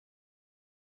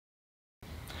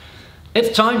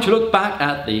It's time to look back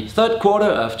at the third quarter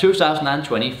of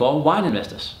 2020 for wine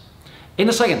investors. In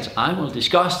a second, I will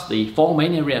discuss the 4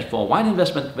 main areas for wine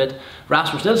investment with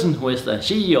Rasmus Nielsen, who is the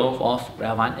CEO of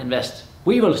RareWine Invest.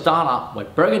 We will start out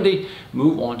with Burgundy,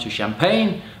 move on to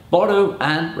Champagne, Bordeaux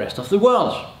and rest of the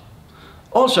world.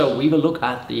 Also, we will look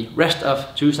at the rest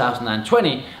of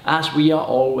 2020 as we are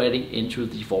already into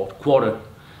the fourth quarter.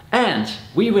 And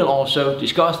we will also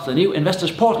discuss the new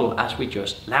investors portal as we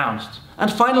just launched.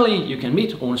 And finally, you can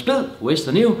meet Rune Spliid, who is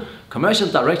the new commercial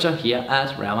director here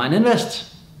at RareWine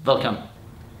Invest. Welcome.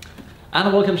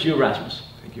 And welcome to you, Rasmus.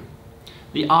 Thank you.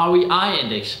 The REI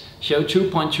index showed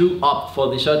 2.2 up for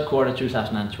the third quarter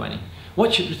 2020.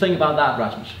 What should you think about that,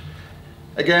 Rasmus?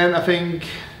 Again, I think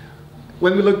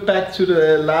when we look back to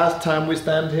the last time we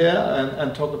stand here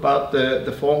and talk about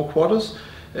the 4 quarters,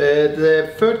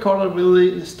 the third quarter really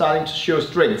is starting to show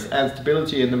strength and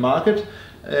stability in the market.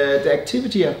 The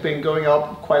activity has been going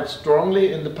up quite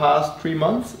strongly in the past 3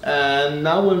 months, and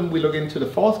now when we look into the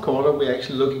fourth quarter, we're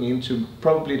actually looking into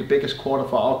probably the biggest quarter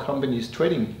for our company's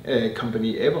trading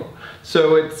company ever.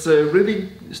 So it's really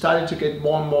starting to get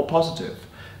more and more positive.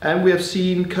 And we have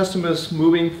seen customers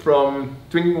moving from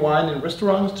drinking wine in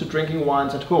restaurants to drinking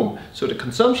wines at home. So the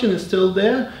consumption is still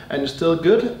there and it's still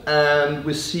good, and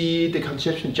we see the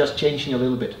consumption just changing a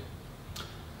little bit.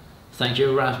 Thank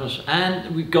you, Rasmus.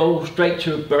 And we go straight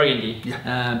to Burgundy.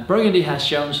 Yeah. Burgundy has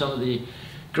shown some of the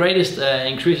greatest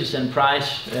increases in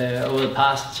price over the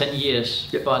past 10 years.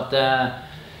 Yep. But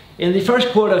in the first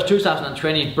quarter of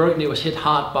 2020, Burgundy was hit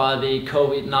hard by the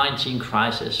COVID-19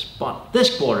 crisis. But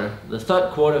this quarter, the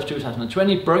third quarter of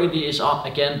 2020, Burgundy is up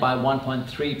again by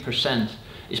 1.3%.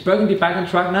 Is Burgundy back on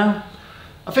track now?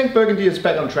 I think Burgundy is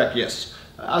back on track, yes.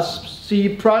 I see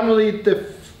primarily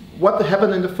what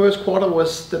happened in the first quarter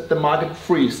was that the market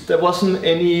froze. There wasn't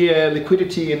any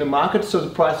liquidity in the market, so the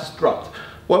prices dropped.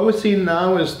 What we see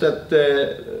now is that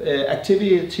the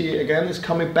activity again is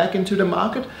coming back into the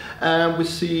market, and we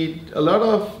see a lot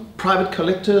of private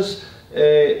collectors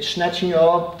snatching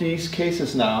up these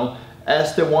cases now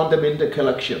as they want them in the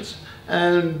collections.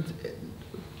 And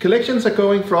collections are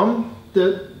going from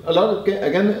a lot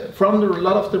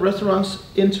of the restaurants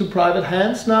into private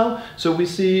hands now. So we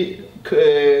see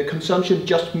consumption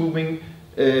just moving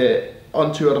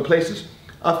onto other places.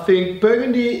 I think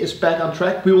Burgundy is back on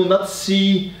track. We will not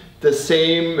see the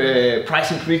same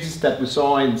price increases that we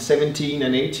saw in 17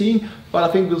 and 18, but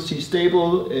I think we'll see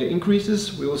stable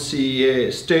increases. We will see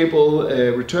stable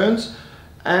returns,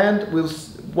 and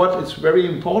what is very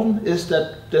important is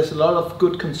that there's a lot of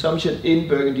good consumption in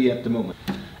Burgundy at the moment.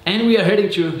 And we are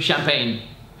heading to Champagne.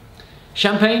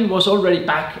 Champagne was already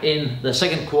back in the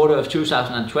second quarter of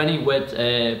 2020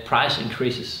 with price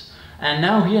increases. And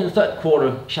now here in the third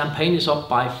quarter, Champagne is up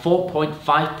by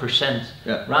 4.5%.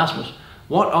 Yeah. Rasmus,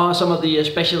 what are some of the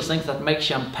special things that make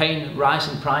Champagne rise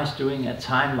in price during a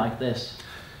time like this?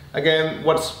 Again,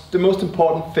 what's the most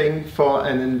important thing for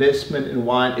an investment in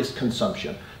wine is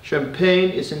consumption.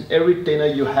 Champagne is in every dinner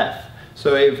you have.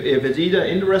 So if it's either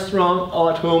in the restaurant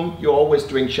or at home, you always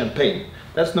drink champagne.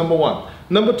 That's number one.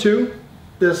 Number two,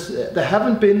 there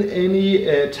haven't been any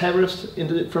tariffs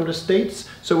from the States,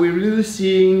 so we're really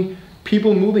seeing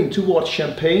people moving towards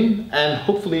champagne, and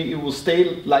hopefully it will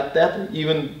stay like that,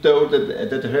 even though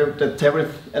the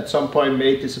tariff at some point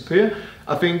may disappear.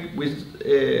 I think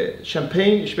with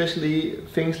champagne, especially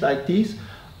things like these,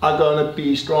 are going to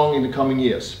be strong in the coming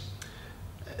years.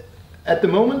 At the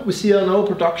moment, we see no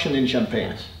production in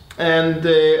Champagne, and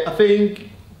I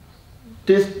think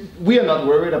we are not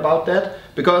worried about that,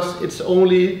 because it's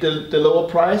only the lower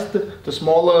price, the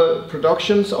smaller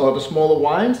productions or the smaller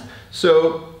wines.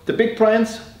 So the big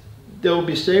brands, they will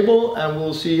be stable, and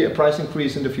we'll see a price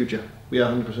increase in the future. We are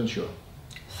 100% sure.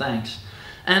 Thanks.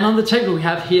 And on the table we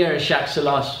have here Jacques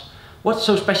Celos. What's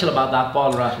so special about that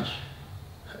bottle, Rasmus?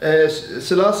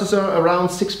 Celos is around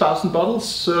 6,000 bottles,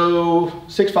 so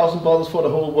 6,000 bottles for the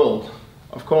whole world.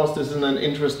 Of course, this is an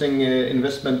interesting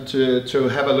investment to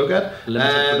have a look at.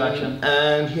 Limited production.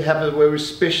 And he have a very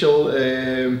special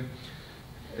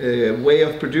way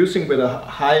of producing with a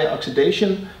high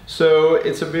oxidation. So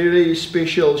it's a very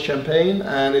special champagne,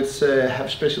 and it's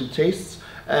have special tastes,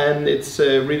 and it's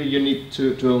really unique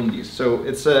to own these. So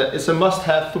it's a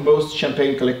must-have for most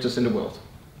champagne collectors in the world.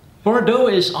 Bordeaux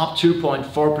is up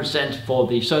 2.4% for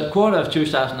the third quarter of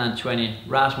 2020.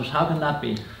 Rasmus, how can that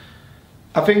be?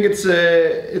 I think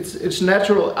it's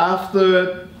natural.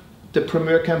 After the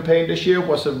Premier campaign this year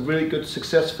was a really good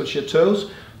success for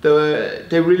Chateaus.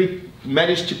 They really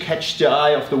managed to catch the eye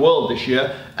of the world this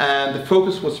year, and the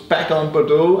focus was back on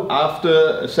Bordeaux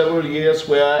after several years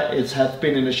where it had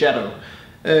been in the shadow.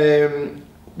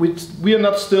 we are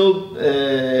not still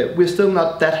we're still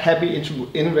not that happy into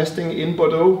investing in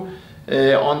Bordeaux.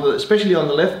 Especially on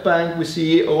the left bank, we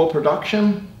see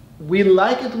overproduction. We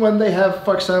like it when they have,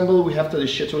 for example, we have the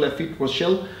Chateau Lafite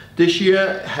Rochelle this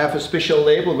year have a special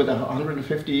label with a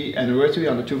 150th anniversary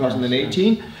on the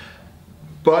 2018.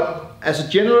 But as a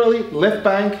generally left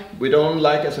bank, we don't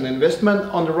like as an investment.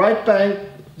 On the right bank,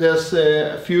 there's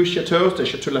a few chateaus, the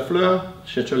Chateau Lafleur,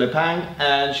 Chateau Le Pin,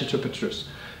 and Chateau Petrus.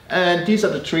 And these are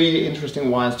the three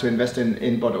interesting wines to invest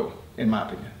in Bordeaux, in my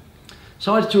opinion.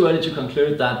 So it's too early to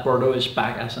conclude that Bordeaux is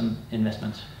back as an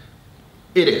investment?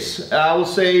 It is. I will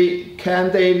say,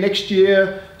 can they next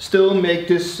year still make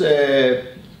this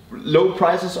low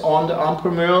prices on the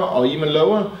Entrepreneur or even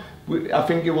lower? I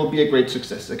think it will be a great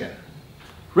success again.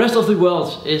 Rest of the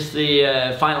world is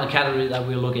the final category that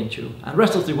we'll look into. And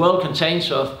rest of the world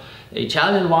contains of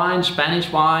Italian wine, Spanish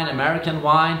wine, American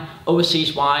wine,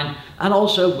 overseas wine, and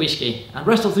also whiskey. And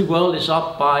rest of the world is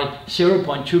up by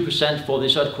 0.2% for the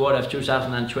third quarter of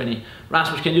 2020.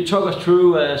 Rasmus, can you talk us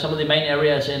through some of the main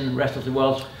areas in rest of the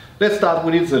world? Let's start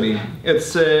with Italy.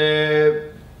 It's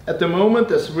at the moment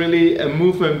there's really a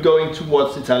movement going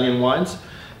towards Italian wines.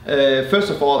 First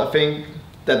of all, I think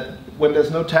that when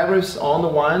there's no tariffs on the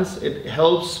wines, it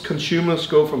helps consumers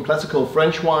go from classical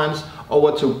French wines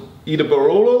over to either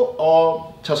Barolo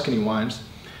or Tuscany wines.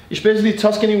 Especially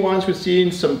Tuscany wines, we're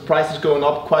seeing some prices going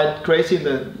up quite crazy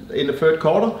in the third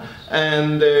quarter.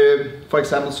 And for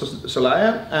example,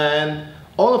 Solaia. And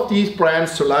all of these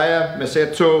brands, Solaia,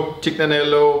 Messetto,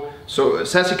 Tignanello,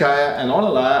 Sassicaia and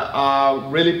Onalaya are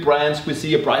really brands we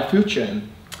see a bright future in.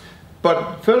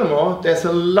 But furthermore, there's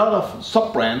a lot of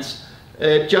sub-brands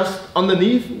just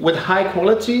underneath with high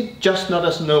quality, just not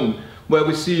as known, where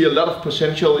we see a lot of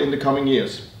potential in the coming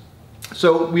years.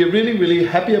 So we are really, really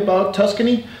happy about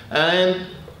Tuscany, and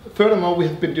furthermore we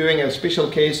have been doing a special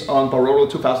case on Barolo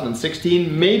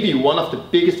 2016, maybe one of the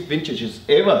biggest vintages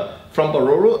ever from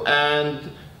Barolo,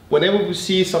 and whenever we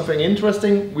see something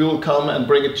interesting, we will come and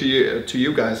bring it to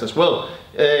you guys as well,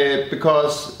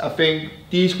 because I think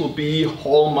these will be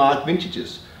hallmark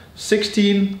vintages.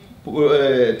 16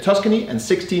 Tuscany and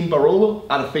 16 Barolo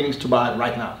are the things to buy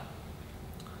right now.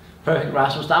 Perfect,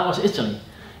 Rasmus. That was Italy.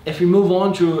 If we move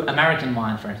on to American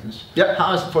wine, for instance, yep.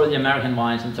 How is it for the American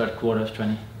wines in third quarter of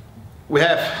 20? We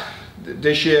have,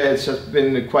 this year it's just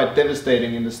been quite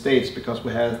devastating in the States because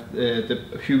we had the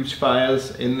huge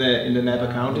fires in the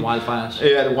Napa County. The wildfires.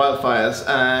 Yeah, the wildfires.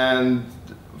 And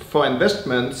for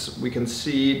investments, we can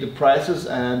see the prices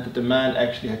and the demand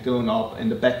actually have gone up in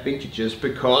the back vintages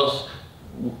because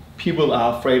people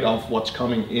are afraid of what's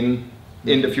coming in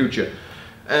the future.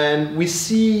 And we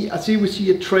see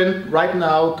a trend right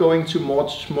now going to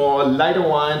much more lighter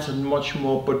wines and much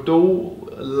more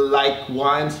Bordeaux-like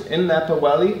wines in Napa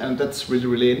Valley, and that's really,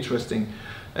 really interesting.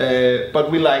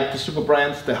 But we like the super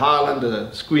brands, the Harlan,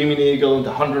 the Screaming Eagle, the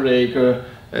 100 Acre,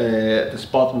 the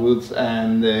Spotwoods,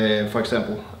 and for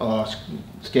example,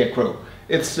 Scarecrow.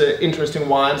 It's interesting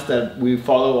wines that we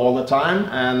follow all the time,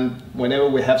 and whenever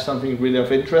we have something really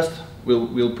of interest,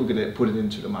 we'll put it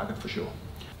into the market for sure.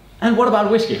 And what about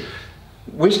whiskey?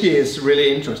 Whiskey is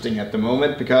really interesting at the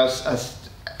moment because as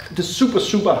the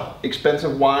super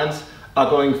expensive wines are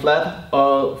going flat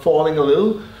or falling a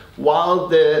little, while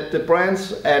the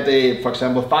brands at for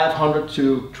example 500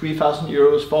 to 3,000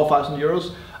 euros, 4,000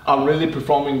 euros are really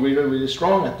performing really, really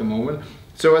strong at the moment.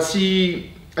 So I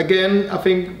see, again, I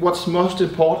think what's most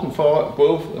important for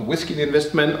both a whiskey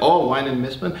investment or wine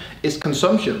investment is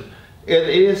consumption. It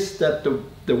is that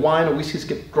the wine or whiskeys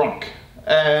get drunk.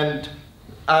 And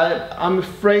I'm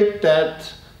afraid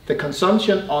that the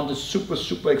consumption on the super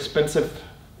expensive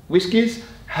whiskies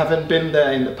haven't been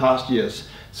there in the past years.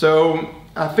 So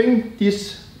I think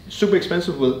these super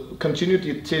expensive will continue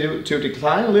to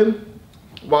decline a little,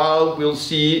 while we'll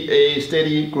see a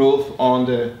steady growth on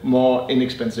the more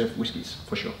inexpensive whiskies,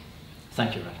 for sure.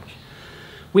 Thank you, Rasmus.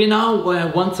 We are now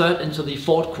 1/3 into the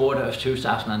fourth quarter of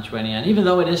 2020, and even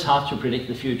though it is hard to predict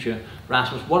the future,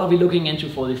 Rasmus, what are we looking into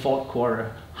for the fourth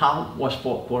quarter? How was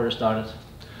fourth quarter started?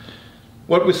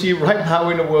 What we see right now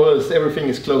in the world is everything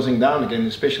is closing down again,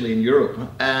 especially in Europe.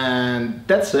 And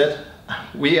that said,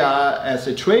 we are, as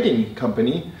a trading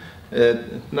company,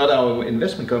 not our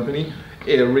investment company,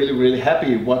 really, really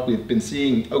happy what we've been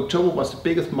seeing. October was the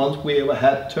biggest month we ever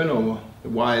had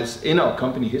turnover-wise in our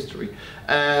company history.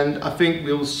 And I think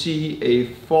we'll see a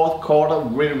fourth quarter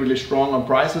really, really strong on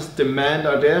prices. Demand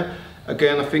are there.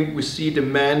 Again, I think we see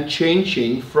demand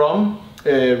changing from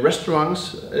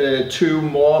restaurants to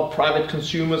more private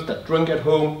consumers that drink at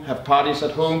home, have parties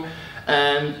at home,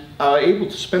 and are able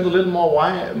to spend a little more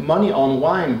money on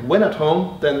wine when at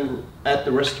home than at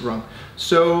the restaurant.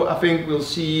 So I think we'll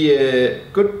see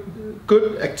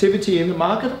good activity in the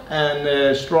market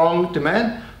and strong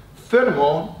demand.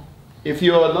 Furthermore, if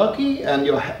you're lucky and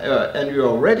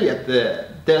you're ready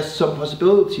there's some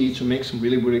possibility to make some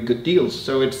really good deals.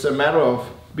 So it's a matter of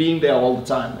being there all the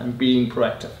time and being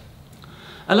proactive.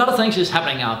 A lot of things is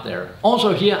happening out there.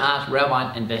 Also here at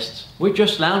RareWine Invest, we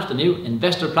just launched a new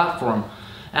investor platform.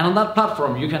 And on that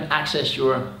platform you can access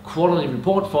your quarterly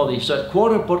report for the third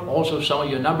quarter, but also some of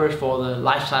your numbers for the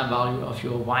lifetime value of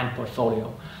your wine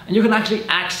portfolio. And you can actually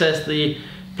access the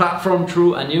platform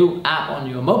through a new app on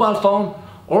your mobile phone,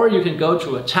 or you can go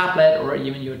to a tablet or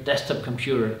even your desktop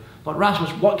computer. But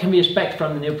Rasmus, what can we expect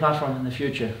from the new platform in the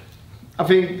future? I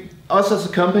think us as a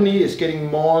company is getting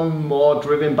more and more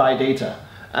driven by data.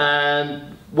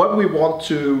 And what we want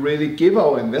to really give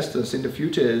our investors in the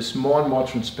future is more and more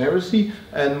transparency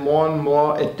and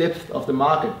more a depth of the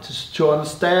market to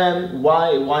understand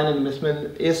why wine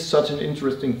investment is such an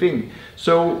interesting thing.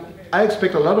 So I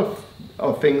expect a lot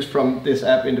of things from this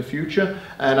app in the future,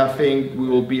 and I think it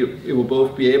will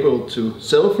both be able to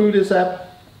sell through this app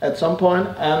at some point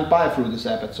and buy through this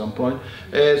app at some point.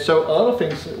 So a lot of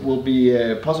things will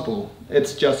be possible.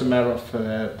 It's just a matter of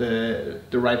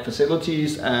the right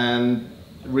facilities and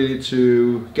really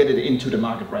to get it into the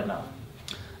market right now.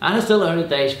 And it's still early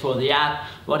days for the app,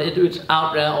 but it's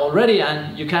out there already,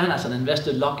 and you can as an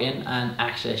investor log in and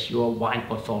access your wine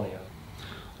portfolio.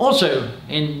 Also,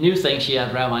 in new things here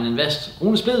at RareWine Invest,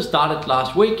 Rune Spliid started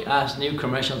last week as new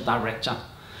commercial director.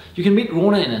 You can meet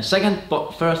Rune in a second,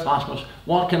 but first, Rasmus,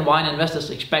 what can wine investors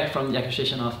expect from the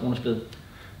acquisition of Rune Spliid?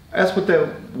 As with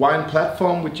the wine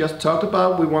platform we just talked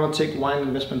about, we want to take wine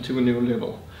investment to a new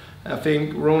level. I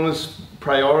think Rune's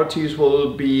priorities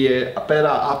will be a better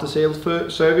after-sales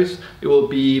service. It will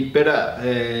be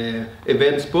better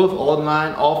events, both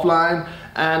online, offline,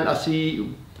 and I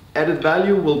see added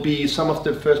value will be some of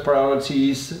the first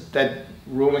priorities that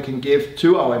Rune can give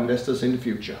to our investors in the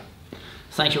future.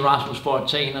 Thank you, Rasmus, for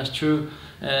taking us through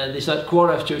the third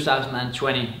quarter of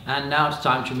 2020. And now it's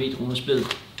time to meet Rune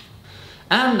Spliid.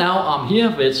 And now I'm here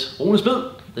with Rune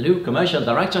Spliid, the new commercial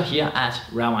director here at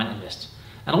RareWine Invest.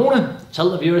 And Rune, tell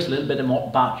the viewers a little bit more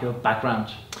about your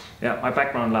background. Yeah, my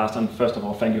background, Lars, and first of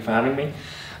all, thank you for having me.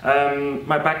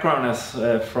 My background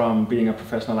is from being a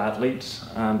professional athlete,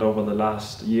 and over the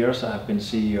last years I have been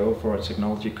CEO for a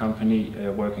technology company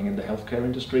working in the healthcare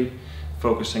industry,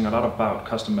 focusing a lot about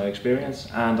customer experience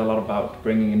and a lot about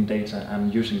bringing in data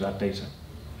and using that data.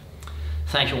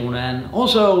 Thank you, Rune. And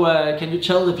also, can you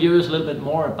tell the viewers a little bit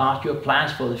more about your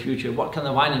plans for the future? What can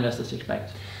the wine investors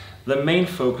expect? The main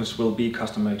focus will be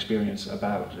customer experience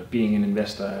about being an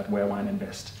investor at RareWine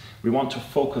Invest. We want to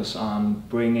focus on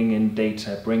bringing in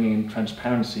data, bringing in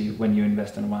transparency when you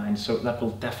invest in wine. So that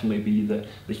will definitely be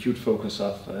the huge focus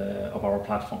of our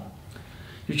platform.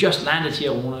 You just landed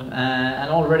here, Rune, and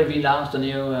already we launched a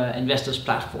new investors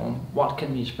platform. What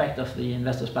can we expect of the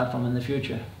investors platform in the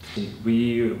future?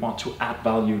 We want to add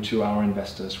value to our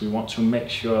investors. We want to make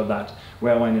sure that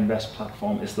RareWine Invest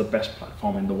platform is the best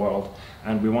platform in the world,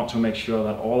 and we want to make sure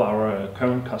that all our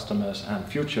current customers and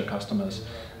future customers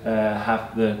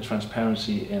have the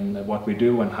transparency in what we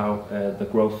do and how the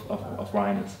growth of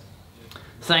wine is.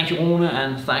 Thank you, Rune,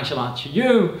 and thanks a lot to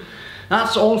you.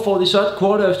 That's all for the third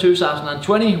quarter of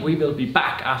 2020. We will be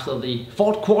back after the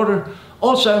fourth quarter.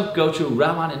 Also, go to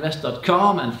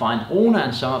rarewineinvest.com and find Rune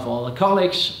and some of our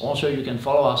colleagues. Also, you can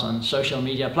follow us on social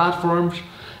media platforms,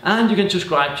 and you can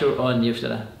subscribe to our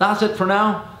newsletter. That's it for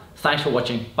now. Thanks for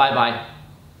watching. Bye bye.